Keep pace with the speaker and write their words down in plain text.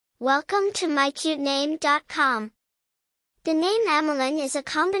Welcome to mycutename.com. The name Emalyn is a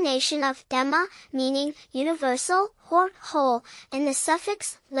combination of Emma, meaning universal or whole, and the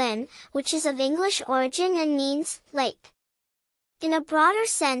suffix lyn, which is of English origin and means lake. In a broader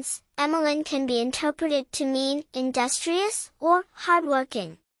sense, Emalyn can be interpreted to mean industrious or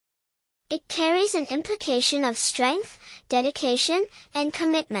hardworking. It carries an implication of strength, dedication, and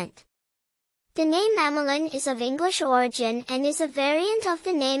commitment. The name Emalyn is of English origin and is a variant of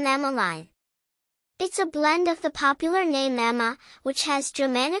the name Emalyn. It's a blend of the popular name Emma, which has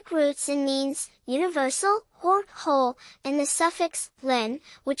Germanic roots and means universal or whole, and the suffix lyn,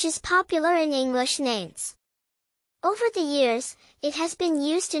 which is popular in English names. Over the years, it has been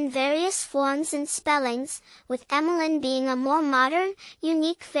used in various forms and spellings, with Emalyn being a more modern,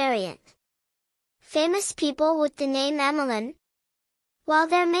 unique variant. Famous people with the name Emalyn. While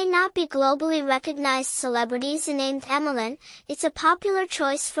there may not be globally recognized celebrities named Emalyn, it's a popular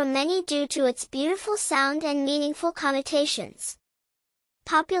choice for many due to its beautiful sound and meaningful connotations.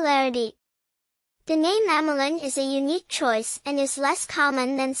 Popularity. The name Emalyn is a unique choice and is less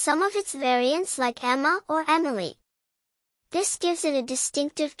common than some of its variants like Emma or Emily. This gives it a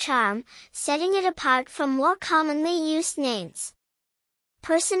distinctive charm, setting it apart from more commonly used names.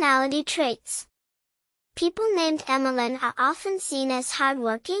 Personality traits. People named Emalyn are often seen as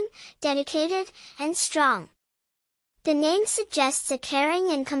hardworking, dedicated, and strong. The name suggests a caring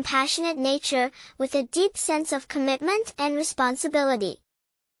and compassionate nature, with a deep sense of commitment and responsibility.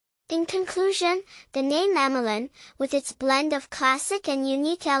 In conclusion, the name Emalyn, with its blend of classic and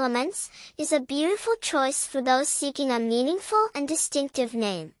unique elements, is a beautiful choice for those seeking a meaningful and distinctive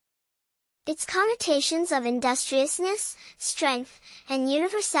name. Its connotations of industriousness, strength, and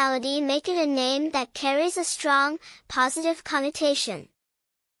universality make it a name that carries a strong, positive connotation.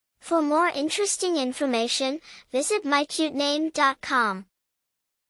 For more interesting information, visit mycutename.com.